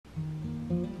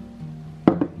Hello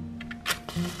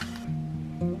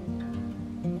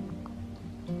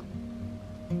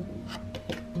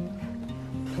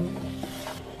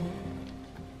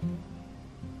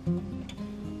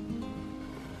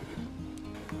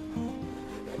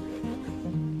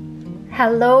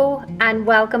and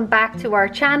welcome back to our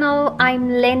channel. I'm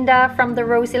Lynda from the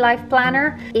Rosey Life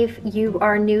Planner. If you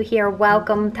are new here,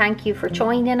 welcome. Thank you for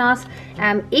joining us.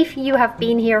 If you have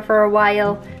been here for a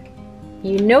while,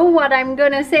 you know what I'm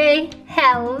gonna say.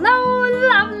 Hello,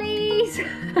 lovelies.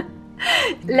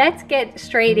 Let's get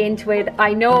straight into it.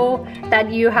 I know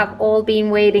that you have all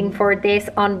been waiting for this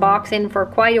unboxing for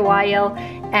quite a while.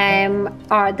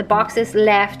 The boxes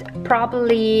left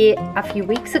probably a few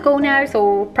weeks ago now,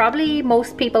 so probably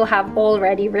most people have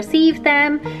already received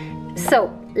them.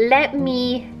 So let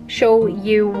me show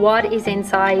you what is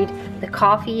inside the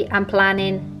Coffee and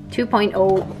Planning 2.0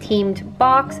 themed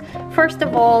box. First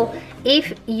of all,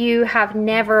 if you have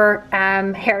never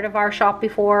heard of our shop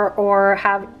before or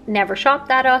have never shopped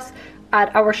at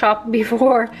our shop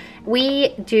before, we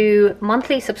do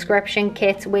monthly subscription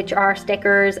kits, which are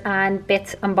stickers and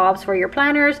bits and bobs for your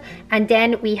planners. And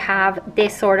then we have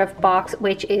this sort of box,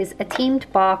 which is a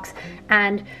themed box,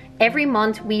 and every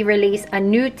month we release a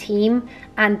new theme,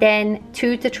 and then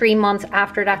 2 to 3 months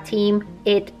after that theme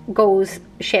it goes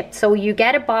shipped. So you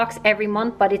get a box every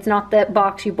month, but it's not the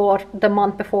box you bought the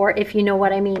month before, if you know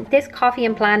what I mean. This Coffee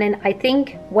and Planning, I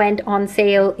think, went on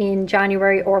sale in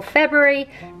January or February,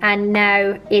 and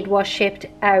now it was shipped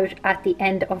out at the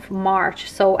end of March.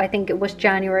 So I think it was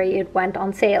January it went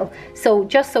on sale. So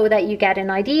just so that you get an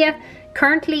idea,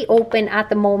 currently open at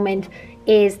the moment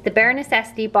is the bare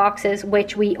necessity boxes,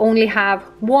 which we only have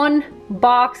one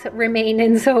box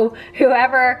remaining. So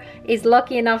whoever is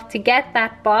lucky enough to get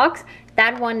that box,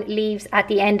 that one leaves at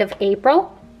the end of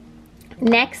April.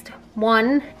 Next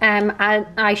one,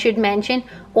 I should mention,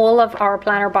 all of our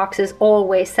planner boxes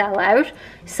always sell out.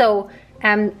 So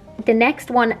the next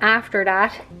one after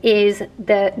that is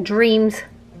the Dreams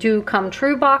Do Come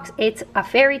True box. It's a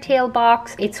fairy tale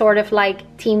box. It's sort of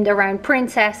like themed around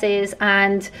princesses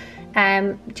and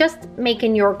just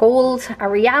making your goals a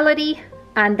reality.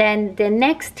 And then the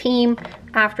next theme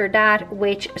after that,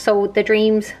 so the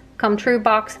Dreams Come True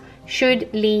box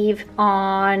should leave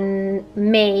on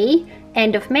May,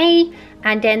 end of May.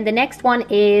 And then the next one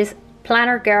is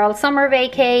Planner Girl Summer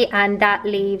Vacay, and that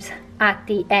leaves at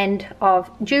the end of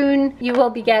June. You will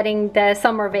be getting the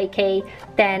Summer Vacay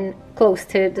then close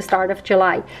to the start of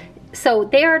July. So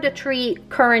they are the 3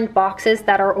 current boxes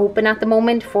that are open at the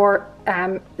moment for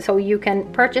so you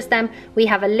can purchase them. We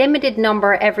have a limited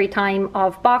number every time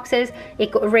of boxes.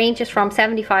 It ranges from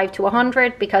 75 to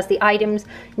 100 because the items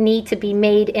need to be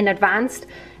made in advance.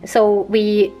 So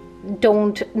we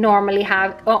don't normally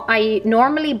have, I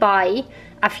normally buy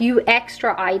a few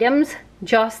extra items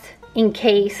just in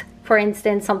case, for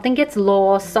instance, something gets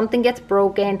lost, something gets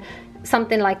broken,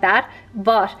 something like that.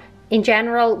 But in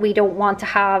general, we don't want to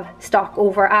have stock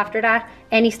over after that.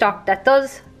 Any stock that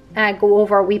does go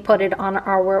over, we put it on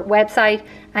our website,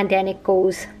 and then it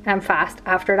goes fast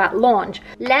after that launch.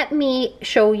 Let me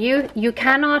show you. You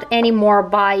cannot anymore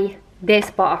buy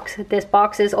this box. This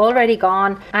box is already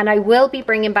gone, and I will be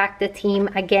bringing back the theme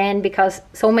again because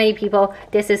so many people,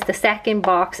 this is the second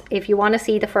box. If you want to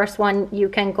see the first one, you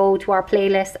can go to our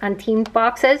playlist and themed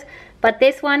boxes, but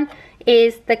this one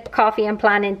is the Coffee and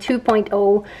Planning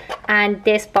 2.0, and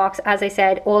this box, as I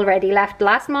said, already left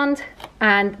last month.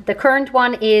 And the current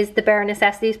one is the Bare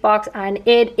Necessities box, and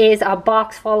it is a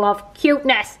box full of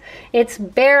cuteness. It's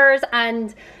bears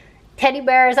and teddy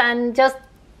bears and just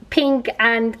pink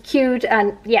and cute,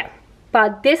 and yeah.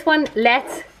 But this one,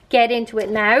 let's get into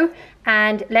it now,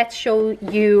 and let's show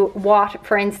you what,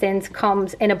 for instance,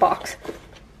 comes in a box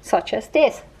such as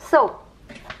this. So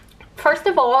first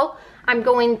of all, I'm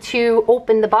going to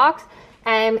open the box.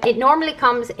 It normally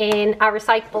comes in a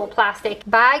recyclable plastic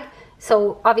bag.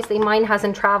 So obviously mine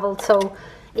hasn't traveled, so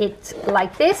it's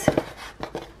like this.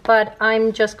 But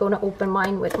I'm just going to open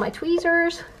mine with my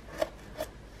tweezers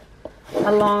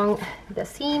along the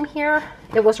seam here.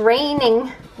 It was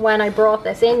raining when I brought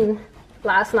this in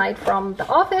last night from the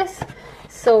office,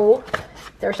 so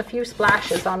there's a few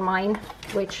splashes on mine,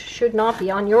 which should not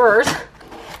be on yours.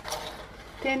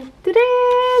 Dun, dun,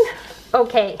 dun.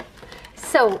 Okay,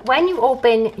 so when you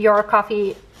open your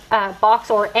coffee box,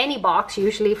 or any box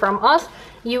usually from us,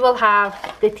 you will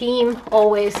have the theme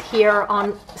always here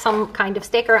on some kind of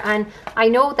sticker. And I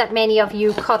know that many of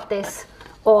you cut this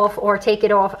off or take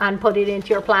it off and put it into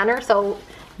your planner, so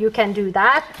you can do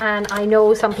that. And I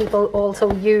know some people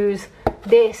also use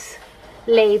this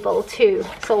label too.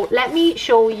 So let me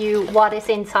show you what is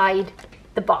inside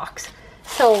the box.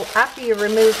 So after you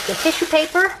remove the tissue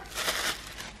paper,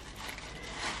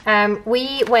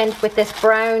 we went with this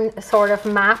brown sort of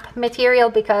map material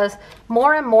because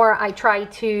more and more I try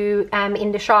to,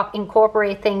 in the shop,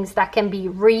 incorporate things that can be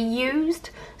reused.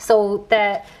 So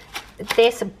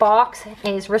this box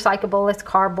is recyclable, it's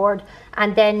cardboard,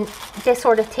 and then this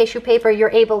sort of tissue paper, you're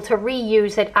able to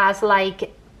reuse it as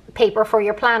like paper for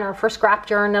your planner, for scrap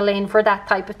journaling, for that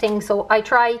type of thing. So I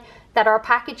try that our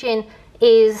packaging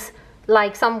is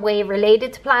like some way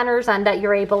related to planners and that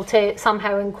you're able to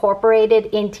somehow incorporate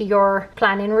it into your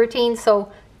planning routine.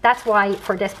 So that's why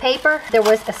for this paper there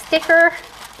was a sticker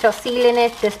just sealing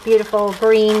it, this beautiful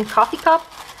green coffee cup.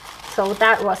 So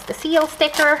that was the seal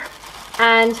sticker.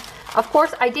 And of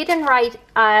course I didn't write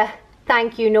a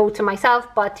thank you note to myself,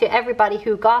 but to everybody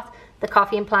who got the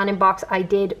coffee and planning box, I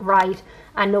did write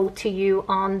a note to you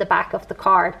on the back of the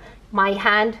card. My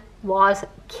hand was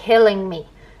killing me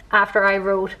after I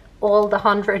wrote all the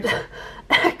 100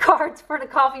 cards for the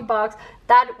coffee box.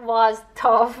 That was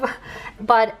tough.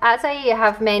 But as I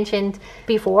have mentioned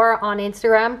before on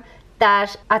Instagram,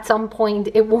 that at some point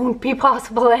it won't be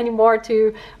possible anymore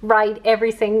to write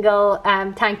every single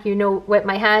thank you note with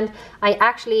my hand. I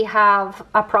actually have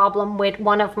a problem with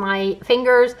one of my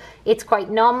fingers. It's quite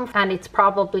numb, and it's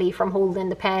probably from holding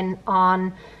the pen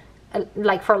on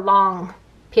like for long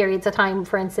periods of time,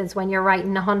 for instance when you're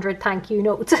writing 100 thank you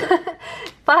notes.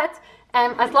 But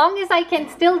as long as I can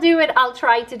still do it, I'll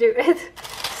try to do it.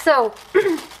 So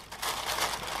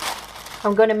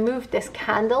I'm going to move this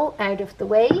candle out of the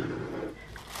way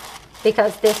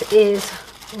because this is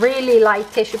really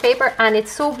light tissue paper and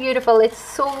it's so beautiful. It's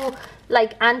so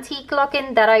like antique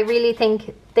looking that I really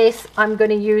think this, I'm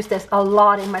going to use this a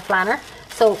lot in my planner.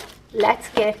 So let's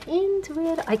get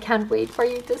into it. I can't wait for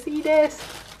you to see this.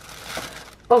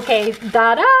 Okay,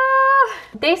 ta-da!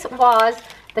 This was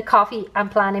the coffee and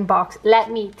planning box.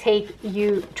 Let me take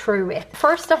you through it.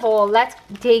 First of all, let's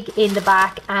dig in the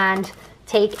back and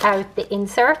take out the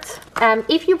inserts.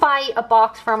 If you buy a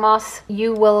box from us,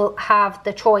 you will have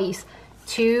the choice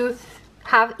to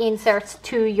have inserts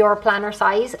to your planner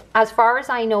size. As far as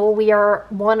I know, we are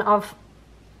one of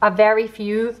a very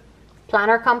few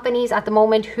planner companies at the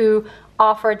moment who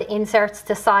offer the inserts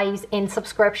to size in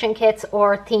subscription kits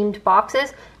or themed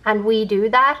boxes, and we do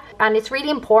that, and it's really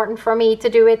important for me to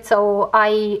do it, so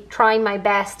I try my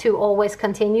best to always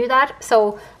continue that.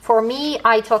 So for me,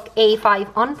 I took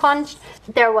A5 unpunched.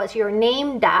 There was your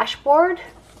name dashboard,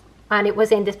 and it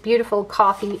was in this beautiful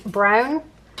coffee brown,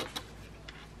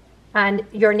 and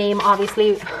your name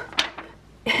obviously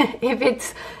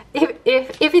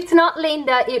if it's not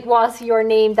Lynda, it was your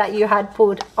name that you had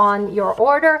put on your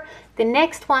order. The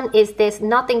next one is this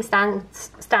nothing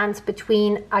stands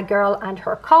between a girl and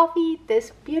her coffee,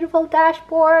 this beautiful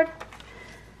dashboard.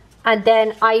 And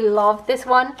then I love this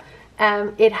one.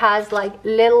 It has like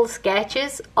little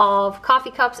sketches of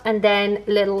coffee cups and then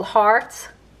little hearts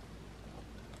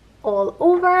all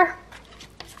over.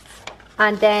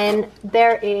 And then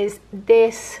there is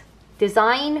this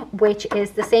design, which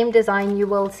is the same design you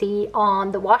will see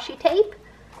on the washi tape.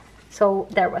 So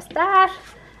there was that.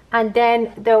 And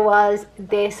then there was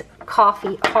this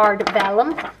coffee hard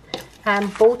vellum,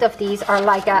 and both of these are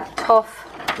like a tough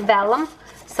vellum.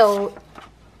 So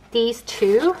these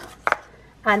two,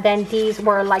 and then these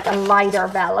were like a lighter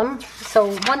vellum. So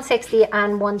 160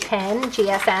 and 110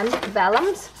 GSM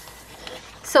vellums.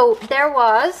 So there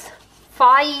was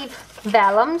 5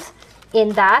 vellums in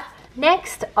that.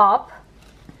 Next up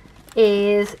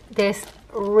is this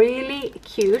really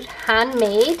cute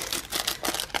handmade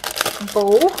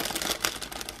bow.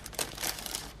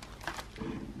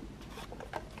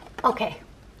 Okay,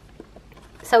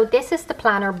 so this is the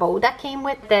planner bow that came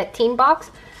with the teen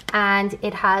box, and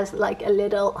it has like a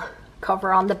little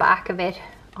cover on the back of it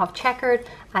of checkered,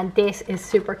 and this is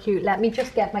super cute. Let me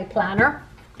just get my planner.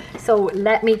 So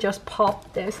let me just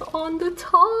pop this on the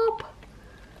top.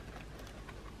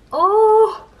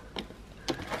 Oh,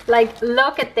 like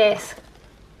look at this.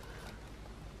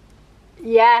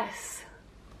 Yes.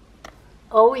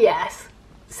 Oh yes.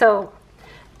 So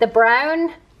the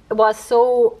brown was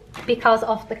so because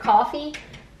of the coffee,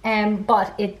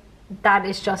 but that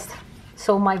is just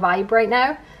so my vibe right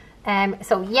now.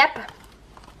 So yep,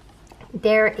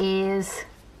 there is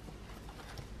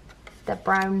the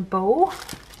brown bow.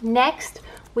 Next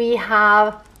we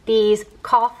have these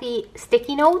coffee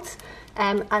sticky notes,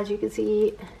 as you can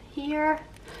see here,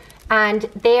 and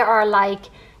they are like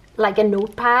a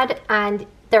notepad, and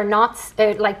they're not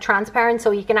like transparent,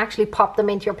 so you can actually pop them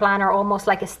into your planner almost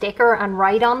like a sticker and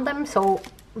write on them. So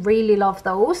really love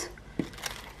those.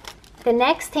 The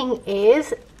next thing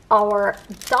is our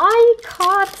die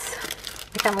cuts.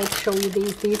 can't wait to show you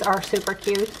these. These are super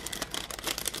cute.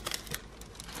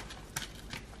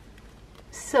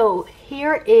 So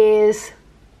here is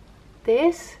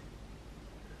this,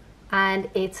 and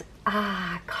it's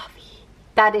coffee.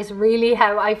 That is really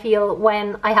how I feel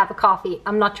when I have a coffee.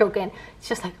 I'm not joking. It's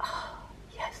just like, oh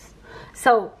yes.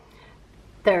 So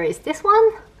there is this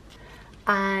one,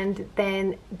 and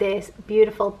then this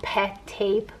beautiful pet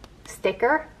tape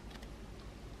sticker.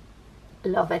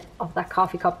 Love it, of that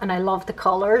coffee cup, and I love the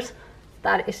colors.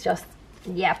 That is just,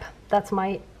 yep, that's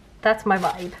my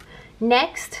vibe.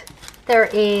 Next, there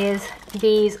is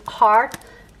these heart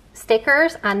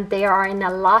stickers, and they are in a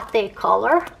latte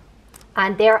color,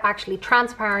 and they're actually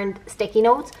transparent sticky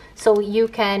notes, so you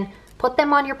can put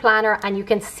them on your planner and you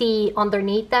can see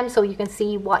underneath them, so you can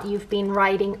see what you've been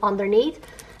writing underneath.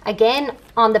 Again,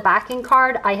 on the backing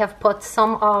card, I have put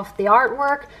some of the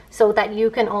artwork so that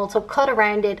you can also cut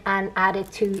around it and add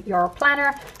it to your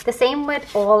planner. The same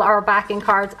with all our backing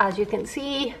cards, as you can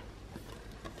see.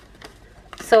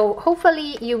 So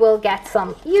hopefully you will get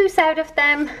some use out of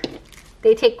them.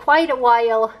 They take quite a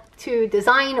while to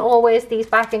design always, these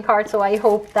backing cards, so I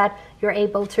hope that you're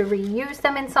able to reuse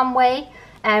them in some way.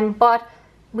 But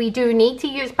we do need to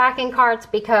use backing cards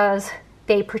because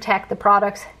they protect the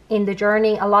products in the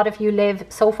journey. A lot of you live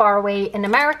so far away in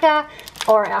America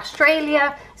or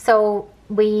Australia, so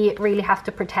we really have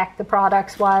to protect the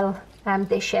products while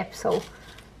they ship. So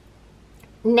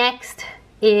next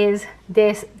is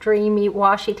this dreamy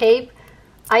washi tape.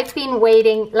 I've been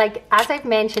waiting, like, as I've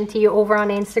mentioned to you over on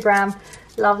Instagram,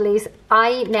 lovelies,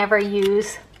 I never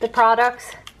use the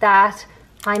products that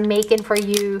I'm making for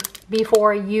you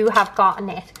before you have gotten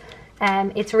it.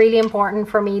 It's really important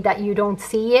for me that you don't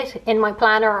see it in my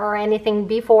planner or anything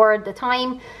before the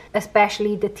time,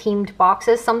 especially the themed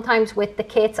boxes. Sometimes with the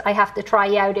kits, I have to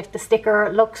try out if the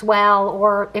sticker looks well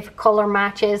or if color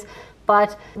matches,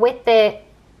 but with the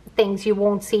things you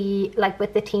won't see, like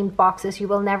with the themed boxes, you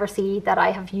will never see that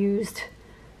I have used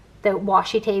the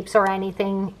washi tapes or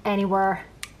anything anywhere,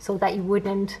 so that you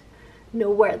wouldn't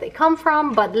know where they come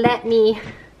from. But let me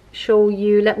show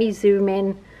you, let me zoom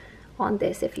in on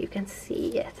this if you can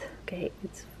see it. Okay,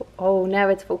 it's, oh, now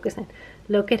it's focusing.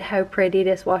 Look at how pretty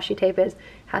this washi tape is. It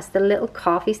has the little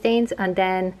coffee stains and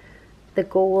then the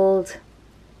gold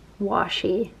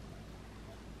washi,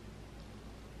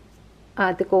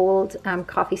 the gold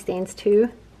coffee stains too,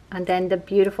 and then the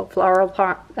beautiful floral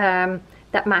part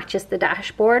that matches the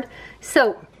dashboard.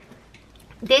 So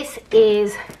this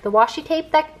is the washi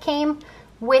tape that came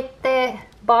with the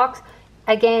box,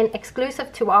 again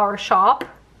exclusive to our shop.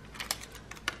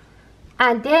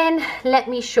 And then let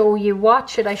me show you, what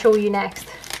should I show you next?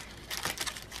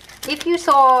 If you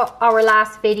saw our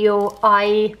last video,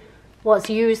 I was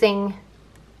using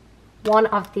one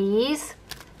of these.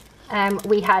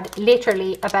 We had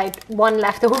literally about one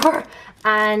left over,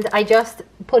 and I just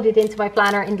put it into my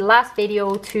planner in the last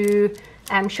video to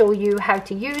show you how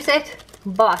to use it.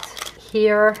 But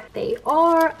here they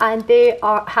are, and they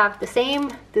have the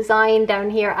same design down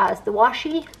here as the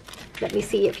washi. Let me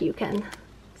see if you can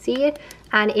see it.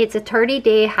 And it's a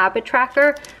 30-day habit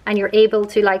tracker, and you're able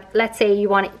to, like, let's say you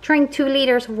want to drink 2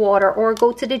 liters of water or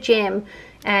go to the gym,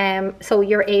 so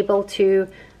you're able to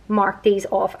mark these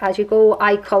off as you go.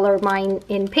 I color mine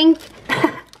in pink.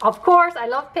 Of course, I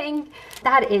love pink.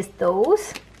 That is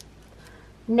those.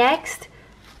 Next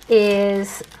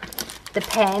is the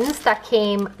pens that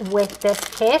came with this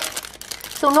kit.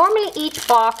 So normally each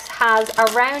box has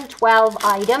around 12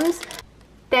 items.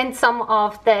 Then some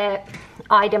of the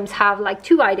items have like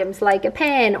 2 items, like a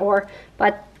pen, or,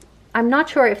 but I'm not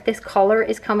sure if this color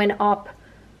is coming up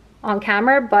on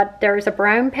camera, but there's a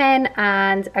brown pen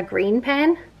and a green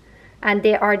pen, and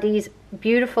they are these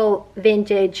beautiful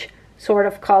vintage sort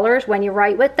of colors when you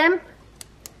write with them.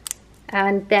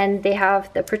 And then they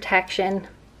have the protection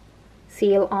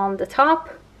seal on the top.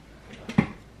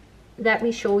 Let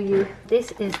me show you,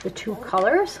 this is the 2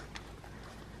 colors,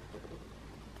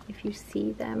 if you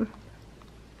see them.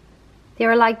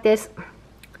 They're like this,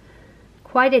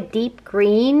 quite a deep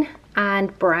green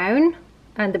and brown,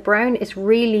 and the brown is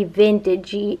really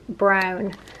vintagey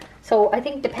brown. So I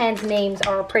think the pens names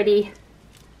are pretty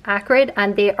accurate,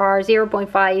 and they are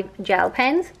 0.5 gel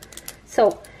pens.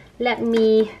 So let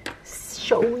me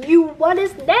show you what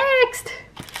is next.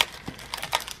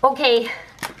 Okay,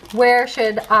 where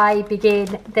should I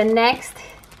begin? The next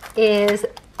is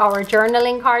our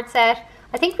journaling card set.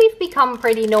 I think we've become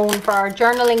pretty known for our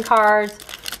journaling cards,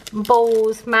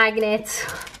 bows, magnets,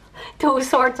 those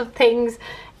sorts of things.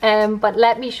 But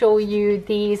let me show you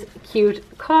these cute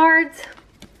cards.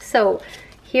 So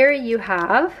here you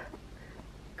have,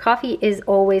 coffee is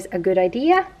always a good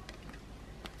idea.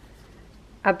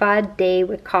 a bad day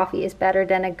with coffee is better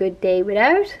than a good day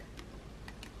without.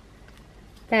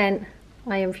 Then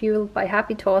I am fueled by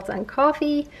happy thoughts and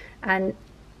coffee, and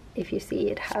if you see,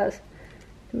 it has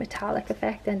the metallic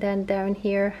effect. And then down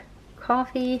here,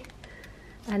 coffee,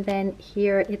 and then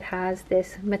here it has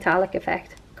this metallic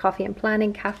effect, coffee and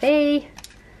planning cafe.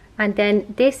 And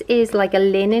then this is like a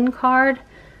linen card.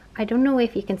 I don't know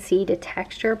if you can see the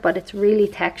texture, but it's really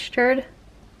textured,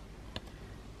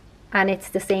 and it's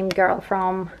the same girl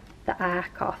from the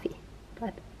coffee,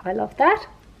 but I love that.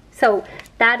 So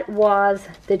that was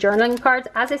the journaling cards.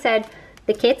 As I said,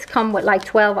 the kits come with like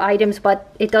 12 items,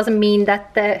 but it doesn't mean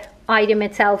that the item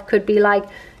itself could be like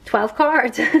 12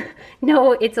 cards.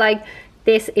 No, it's like,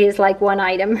 this is like one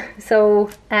item. So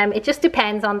it just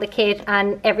depends on the kit,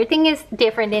 and everything is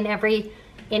different in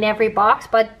every box,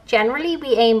 but generally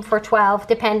we aim for 12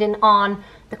 depending on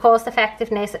the cost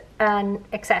effectiveness and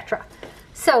etc.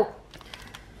 So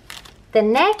the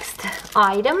next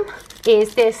item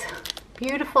is this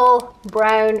beautiful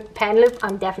brown pen loop.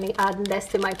 I'm definitely adding this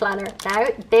to my planner now.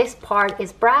 This part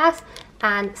is brass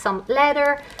and some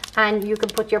leather, and you can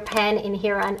put your pen in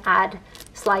here and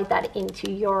slide that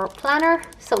into your planner.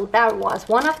 So that was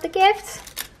one of the gifts.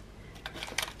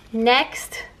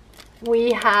 Next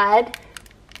we had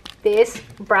this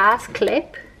brass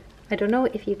clip. I don't know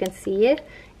if you can see it.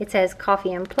 It says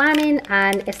coffee and planning,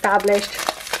 and established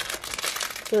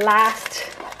last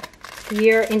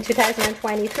year in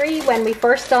 2023 when we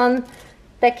first done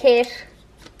the kit.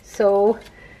 So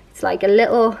it's like a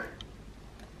little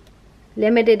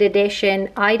limited edition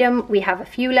item. We have a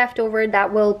few left over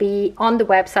that will be on the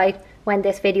website when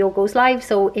this video goes live.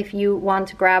 So if you want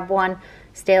to grab one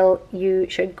still, you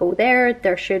should go there.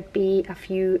 There should be a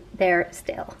few there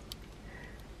still.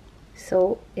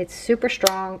 So it's super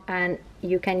strong, and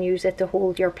you can use it to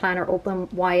hold your planner open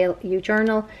while you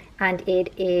journal, and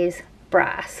it is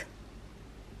brass.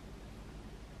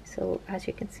 So as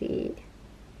you can see,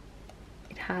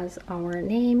 it has our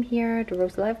name here, the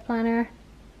Rosey Life Planner.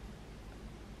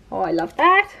 Oh, I love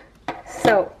that.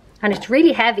 So, and it's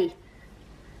really heavy.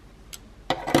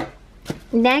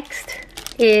 Next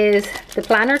is the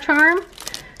planner charm.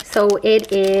 So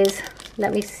it is,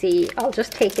 let me see, I'll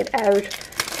just take it out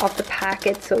of the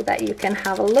packet so that you can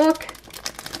have a look.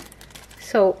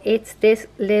 So it's this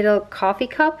little coffee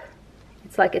cup.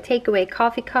 It's like a takeaway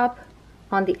coffee cup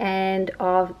on the end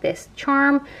of this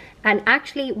charm. And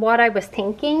actually what I was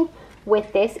thinking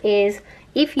with this is,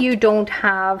 if you don't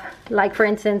have, like for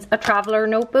instance, a traveler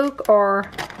notebook,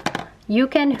 or you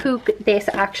can hook this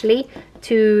actually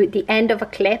to the end of a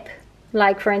clip,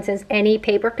 like for instance any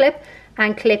paper clip,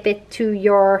 and clip it to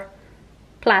your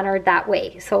planner that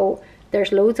way. So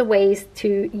there's loads of ways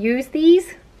to use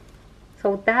these.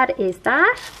 So that is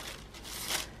that.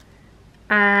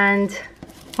 And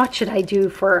what should I do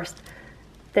first?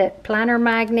 The planner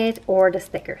magnet or the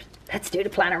stickers? Let's do the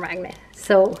planner magnet.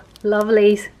 So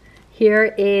lovelies,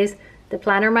 here is the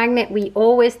planner magnet. We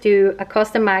always do a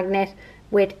custom magnet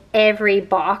with every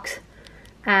box,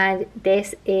 and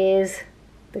this is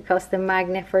the custom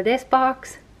magnet for this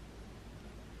box.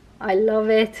 I love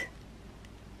it.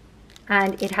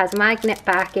 And it has magnet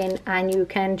backing, and you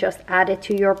can just add it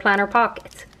to your planner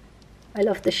pockets. I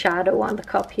love the shadow on the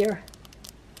cup here.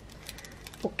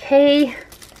 Okay,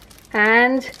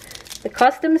 and the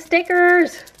custom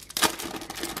stickers.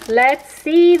 Let's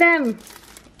see them.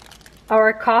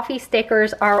 Our coffee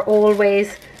stickers are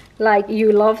always like,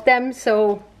 you love them,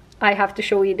 so I have to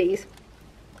show you these.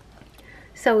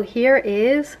 So here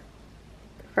is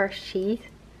the first sheet.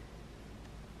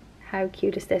 How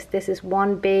cute is this? This is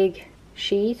one big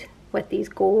sheet with these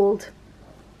gold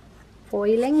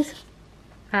foilings,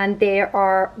 and they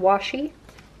are washi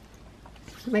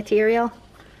material.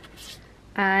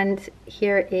 And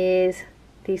here is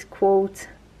these quotes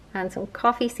and some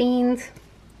coffee scenes.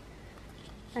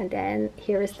 And then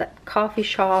here is the coffee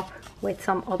shop with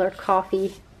some other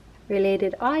coffee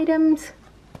related items.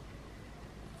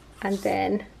 And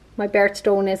then my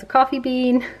birthstone is a coffee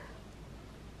bean.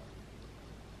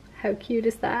 How cute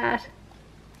is that?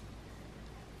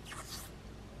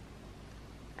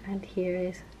 And here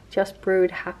is just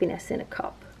brewed happiness in a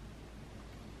cup.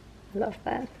 Love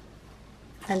that.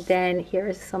 And then here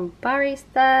is some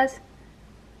baristas.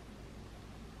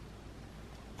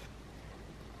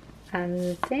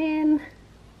 And then,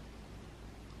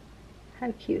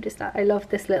 how cute is that? I love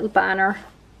this little banner.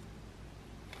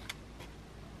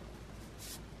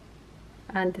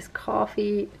 And this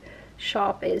coffee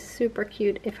shop is super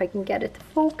cute, if I can get it to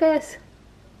focus.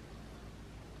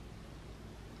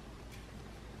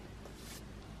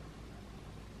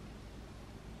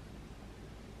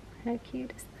 How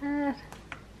cute is that?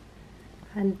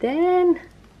 And then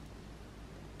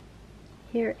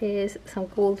here is some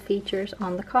gold features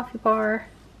on the coffee bar.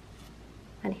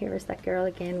 And here is that girl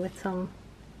again with some,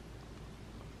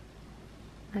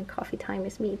 and coffee time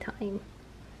is me time.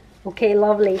 Okay,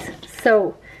 lovelies.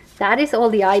 So that is all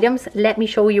the items. Let me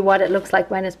show you what it looks like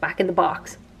when it's back in the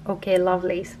box. Okay,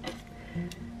 lovelies.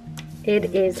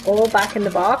 It is all back in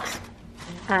the box.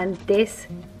 And this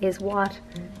is what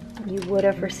you would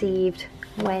have received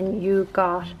when you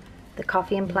got the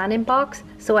coffee and planning box.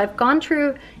 So I've gone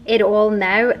through it all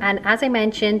now, and as I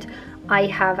mentioned, I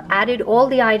have added all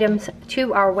the items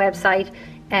to our website.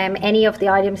 Any of the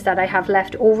items that I have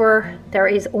left over, there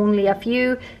is only a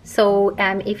few, so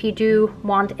if you do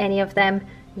want any of them,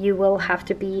 you will have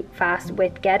to be fast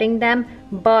with getting them.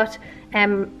 But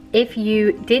if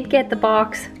you did get the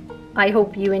box, I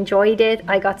hope you enjoyed it.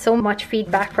 I got so much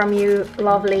feedback from you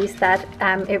lovelies that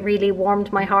it really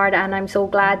warmed my heart, and I'm so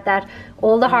glad that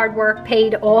all the hard work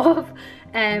paid off,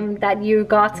 that you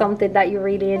got something that you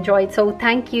really enjoyed. So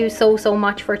thank you so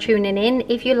much for tuning in.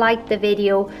 If you liked the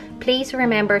video, please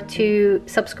remember to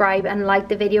subscribe and like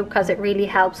the video, because it really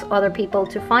helps other people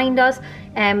to find us.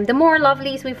 The more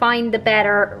lovelies we find, the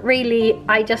better. Really,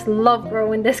 I just love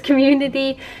growing this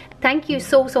community. Thank you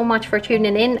so much for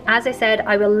tuning in. As I said,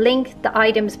 I will link the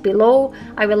items below.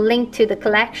 I will link to the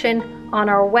collection on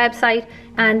our website,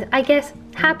 and I guess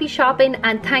happy shopping,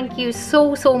 and thank you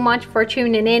so much for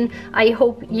tuning in. I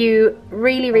hope you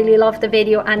really loved the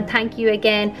video, and thank you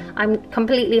again. I'm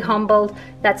completely humbled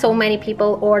that so many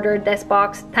people ordered this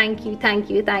box. Thank you,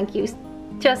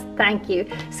 just thank you.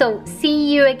 So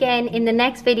see you again in the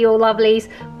next video, lovelies.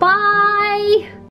 Bye.